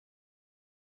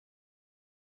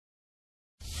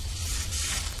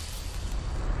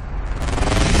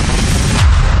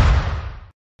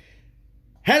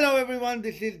Hello everyone,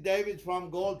 this is David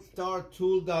from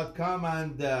goldstartool.com,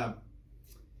 and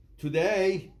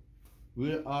today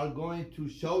we are going to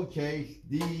showcase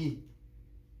the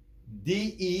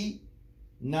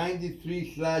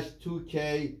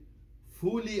DE93/2K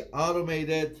fully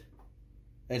automated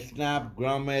snap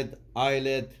grommet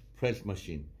eyelet press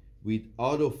machine with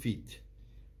auto fit.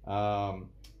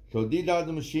 So these are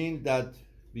the machines that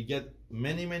we get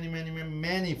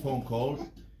many phone calls.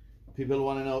 People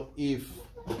want to know if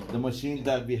the machines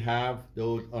that we have,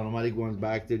 those automatic ones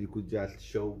back there, you could just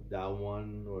show that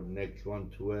one or next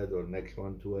one to it or next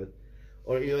one to it,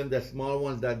 or even the small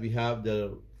ones that we have,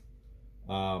 the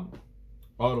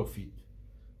auto fit.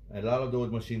 A lot of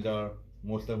those machines are,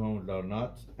 most of them are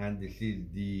not, and this is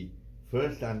the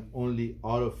first and only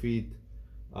auto fit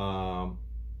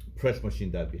press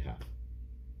machine that we have.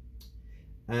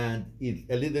 And it's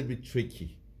a little bit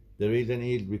tricky. The reason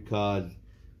is because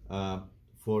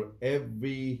for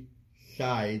every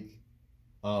side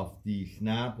of the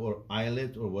snap or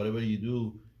eyelet or whatever you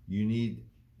do, you need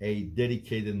a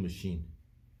dedicated machine.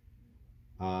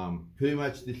 Pretty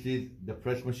much this is the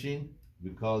press machine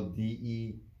we call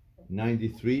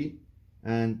DE93,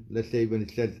 and let's say when it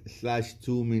says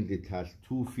 /2 means it has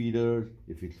 2 feeders.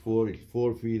 If it's 4, it's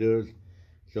 4 feeders.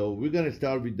 So we're gonna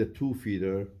start with the 2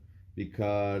 feeder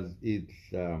because it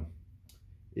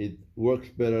works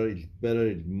better,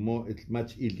 it's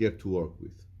much easier to work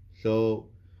with. So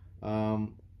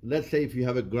let's say if you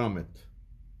have a grommet,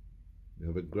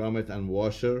 and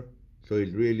washer, so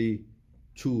it's really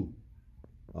 2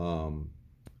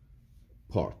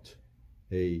 part,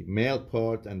 a male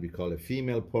part and we call a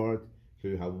female part. So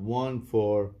you have one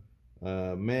for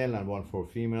male and one for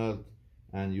female,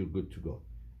 and you're good to go.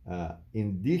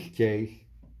 In this case,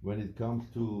 when it comes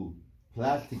to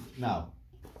plastic, now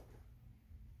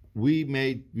we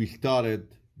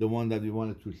started the one that we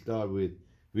wanted to start with.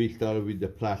 We started with the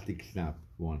plastic snap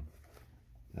one,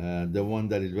 the one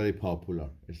that is very popular.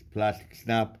 It's plastic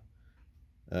snap,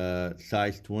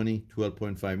 size 20,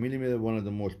 12.5 millimeter, one of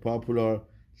the most popular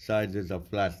sizes of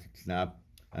plastic snap.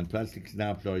 And plastic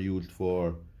snaps are used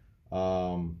for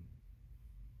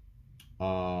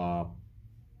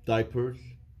diapers.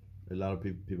 A lot of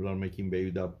people are making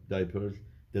baby diapers,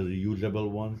 the reusable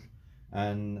ones.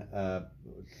 And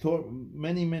so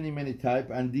many type,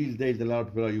 and these days a lot of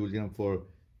people are using them for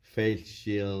face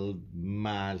shield,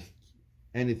 mask,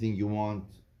 anything you want,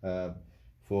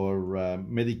 for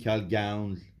medical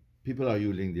gowns. People are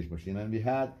using this machine, and we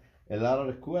had a lot of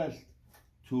requests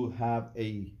to have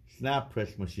a snap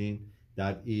press machine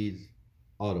that is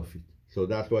auto fit. So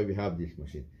that's why we have this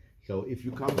machine. So if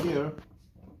you come here,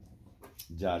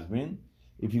 Jasmine,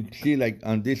 if you see, like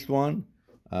on this one,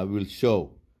 I will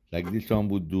show. Like this one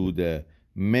would do the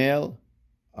male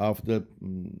of the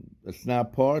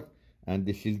snap part, and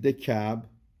this is the cab,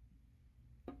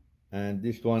 and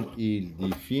this one is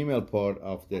the female part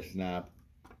of the snap,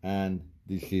 and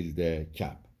this is the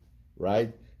cap,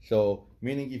 right? So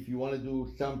meaning if you want to do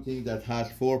something that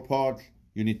has 4 parts,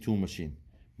 you need 2 machines.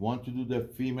 One to do the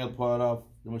female part of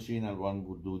the machine, and one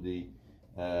would do the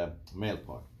male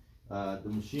part. The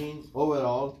machine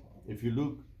overall, if you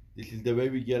look, this is the way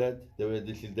we get it.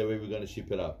 This is the way we're going to ship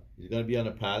it out. It's going to be on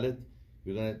a pallet.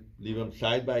 We're going to leave them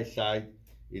side by side.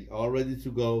 It's all ready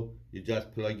to go. You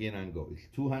just plug in and go. It's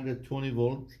 220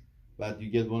 volts, but you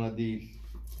get one of these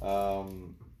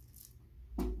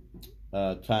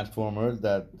transformers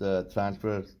that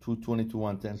transfers 220 to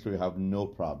 110, so you have no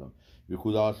problem. You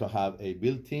could also have a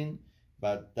built-in,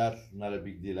 but that's not a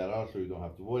big deal at all, so you don't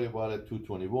have to worry about it.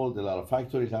 220 volts. A lot of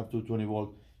factories have 220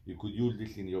 volts. You could use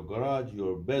this in your garage,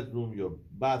 your bedroom, your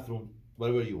bathroom,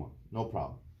 whatever you want, no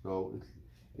problem. So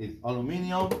it's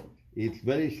aluminum, it's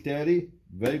very steady,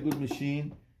 very good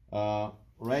machine.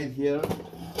 Right here,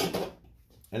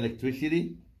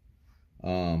 electricity,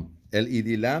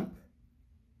 LED lamp,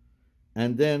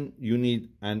 and then you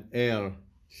need an air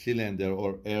cylinder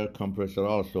or air compressor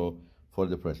also for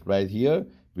the press. Right here,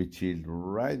 which is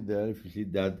right there, if you see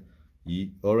that,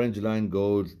 the orange line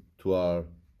goes to our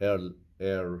air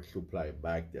supply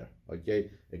back there. Okay,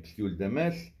 excuse the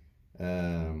mess.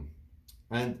 And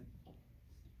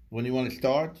when you want to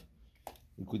start,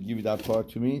 you could give that part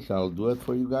to me, so I'll do it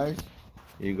for you guys.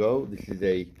 Here you go. This is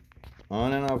a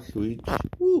on and off switch.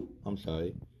 Woo, I'm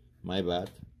sorry, my bad.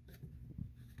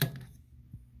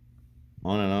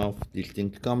 On and off, this thing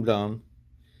comes on,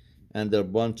 and there are a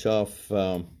bunch of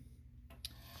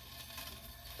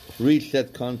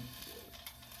reset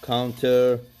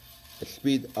counter,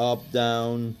 speed up,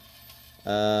 down,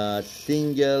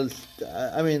 singles.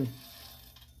 I mean,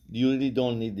 you really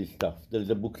don't need this stuff. There's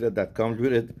a booklet that comes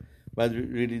with it, but we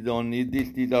really don't need this.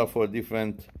 These are for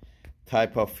different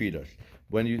type of feeders.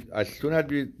 When you, as soon as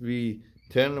we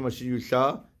turn the machine, you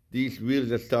saw these wheels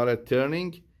that started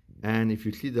turning, and if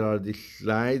you see, there are these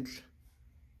slides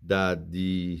that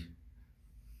the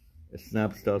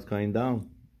snap starts going down.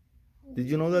 Did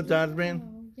you know that,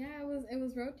 Jasmine? Yeah, it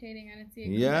was rotating. I didn't see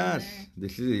it. Yes,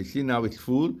 this is, you see now it's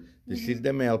full. This is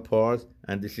the male part,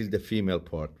 and this is the female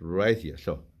part right here.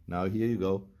 So now here you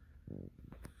go.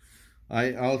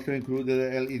 I also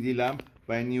included a LED lamp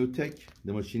by NewTek.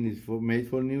 The machine is made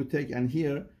for NewTek, and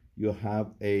here you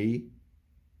have a,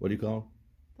 what do you call?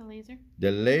 The laser.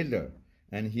 The laser,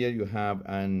 and here you have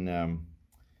an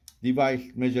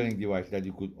device, measuring device that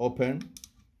you could open,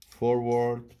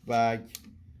 forward, back.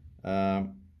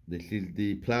 This is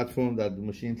the platform that the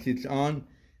machine sits on,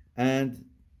 and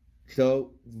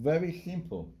so very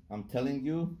simple. I'm telling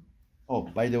you. Oh,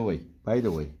 by the way,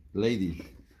 ladies,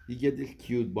 you get this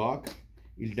cute box.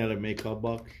 It's not a makeup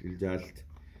box. It's just,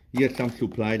 you get some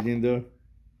supplies in there.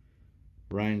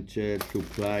 Wrenches,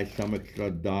 supplies, some extra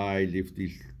dies if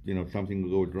this, you know, something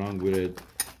goes wrong with it.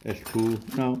 A screw,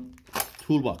 no,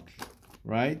 toolbox,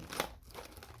 right?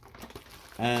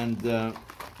 And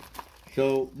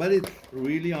so, but it's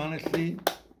really honestly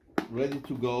ready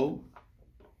to go.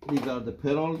 These are the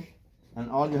pedals, and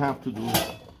all you have to do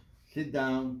is sit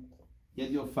down,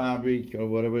 get your fabric or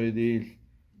whatever it is,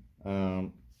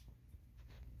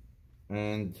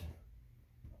 and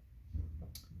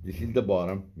this is the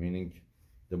bottom, meaning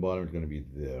the bottom is going to be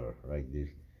there, like this,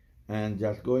 and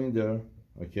just go in there,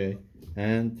 okay,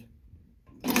 and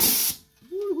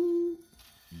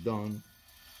done.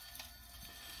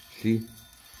 See?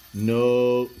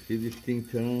 No, see this thing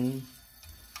turn?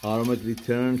 Automatically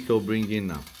turn, so bring in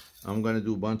now. I'm gonna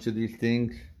do a bunch of these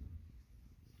things,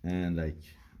 and like,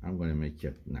 I'm gonna make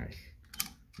it nice.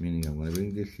 Meaning I'm gonna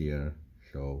bring this here,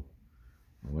 so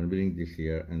I'm gonna bring this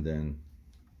here, and then,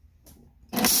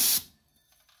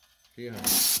 see how?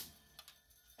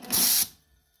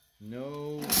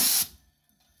 No,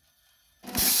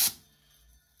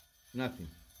 nothing,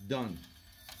 done.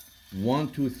 1,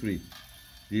 2, 3.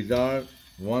 These are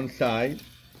one side,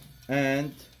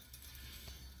 and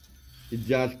it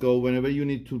just go whenever you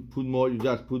need to put more, you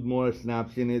just put more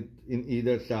snaps in it in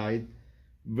either side.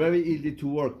 Very easy to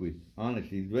work with,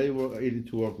 honestly. It's very easy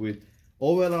to work with.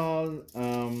 Overall,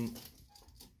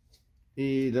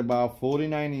 is about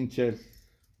 49 inches.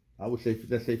 I would say,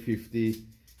 let's say 50,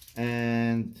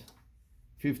 and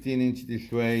 15 inches this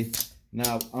way.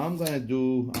 Now I'm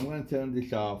gonna turn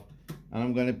this off, and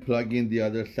I'm gonna plug in the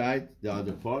other side, the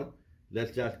other part.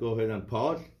 Let's just go ahead and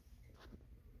pause.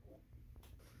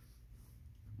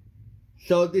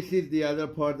 So this is the other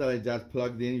part that I just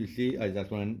plugged in. You see, I just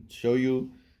want to show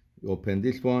you. You open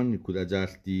this one, you could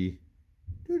adjust the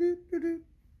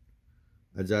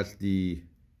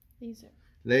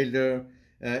laser.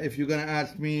 If you're gonna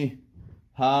ask me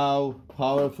how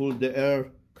powerful the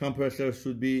air compressor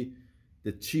should be,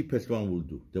 the cheapest one will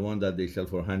do. The one that they sell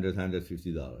for $100,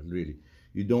 $150, really.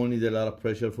 You don't need a lot of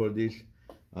pressure for this.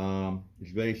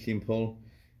 It's very simple.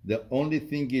 The only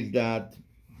thing is that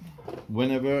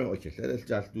whenever, okay, so let's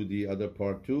just do the other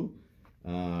part too,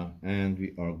 and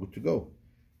we are good to go.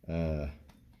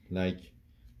 Like,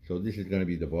 so this is gonna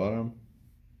be the bottom,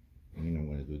 and I'm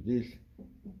gonna do this.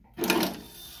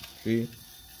 See?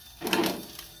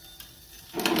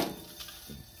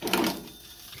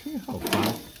 See how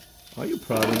fast? Are you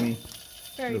proud of me?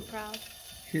 Very proud.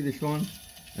 See this one?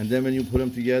 And then when you put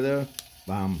them together,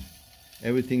 bam,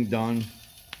 everything done.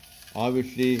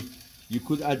 Obviously, you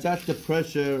could adjust the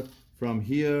pressure from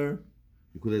here.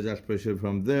 You could adjust pressure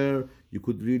from there. You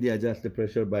could really adjust the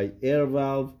pressure by air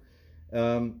valve.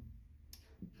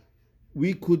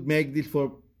 We could make this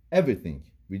for everything.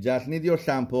 We just need your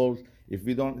samples. If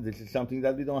we don't, this is something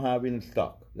that we don't have in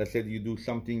stock. Let's say you do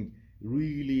something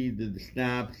really, the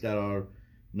snaps that are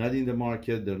not in the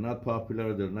market, they're not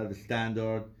popular, they're not the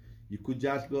standard. You could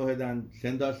just go ahead and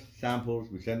send us samples.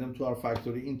 We send them to our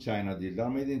factory in China. These are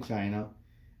made in China,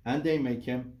 and they make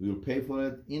them. We will pay for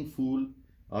it in full,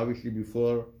 obviously,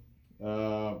 before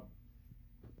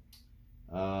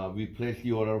we place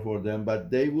the order for them, but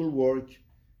they will work.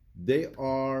 They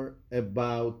are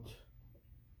about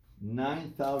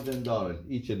 $9,000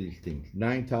 each of these things.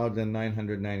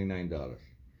 $9,999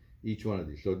 each one of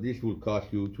these. So this will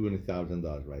cost you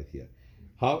 $20,000 right here.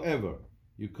 However,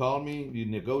 you call me, you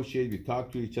negotiate, we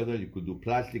talk to each other. You could do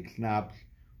plastic snaps,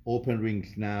 open ring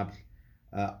snaps,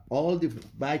 all the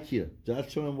back here.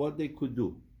 Just show them what they could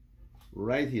do.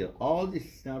 Right here, all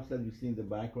these snaps that you see in the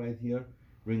back right here,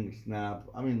 ring snap,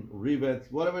 I mean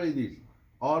rivets, whatever it is,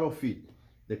 auto fit.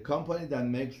 The company that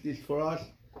makes this for us,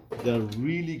 They're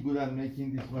really good at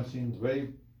making this machine.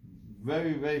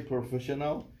 Very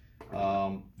professional.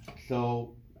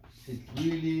 So it's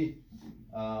really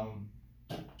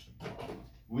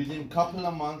within a couple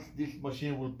of months, this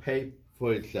machine will pay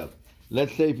for itself.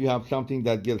 Let's say if you have something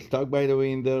that gets stuck, by the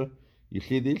way, in there, you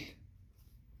see this,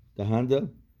 the handle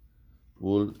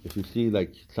will, if you see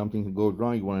like something goes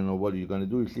wrong, you want to know what you're going to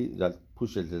do, you see that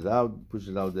pushes out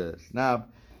the snap,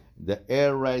 the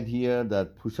air right here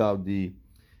that push out the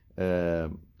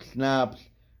snaps.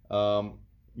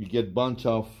 You get bunch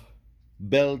of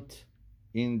belt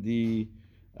in the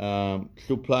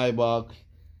supply box.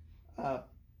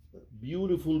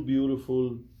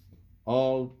 Beautiful,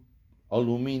 all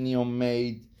aluminum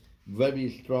made, very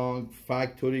strong,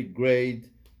 factory grade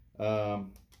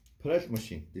press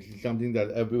machine. This is something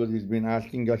that everybody's been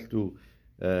asking us to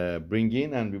bring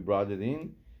in, and we brought it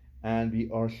in, and we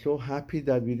are so happy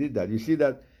that we did that. You see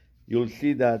that, you'll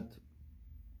see that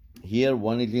here,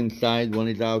 one is inside, one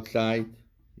is outside.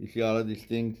 You see all of these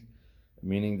things,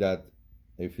 meaning that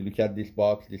if you look at this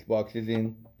box is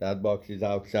in, that box is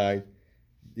outside,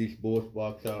 these both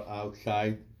boxes are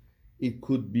outside. It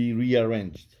could be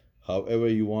rearranged however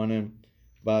you want them,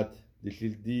 but this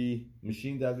is the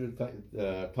machine that we're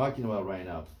talking about right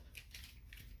now.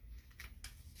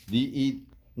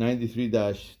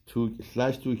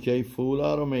 DE93-2/2K full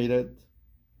automated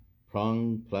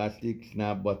prong plastic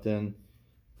snap button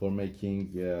for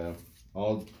making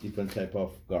all different type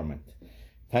of garment.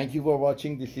 Thank you for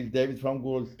watching. This is David from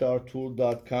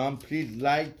goldstartool.com. Please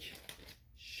like,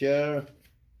 share,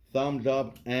 thumbs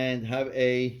up, and have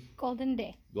a golden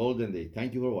day.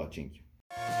 Thank you for watching.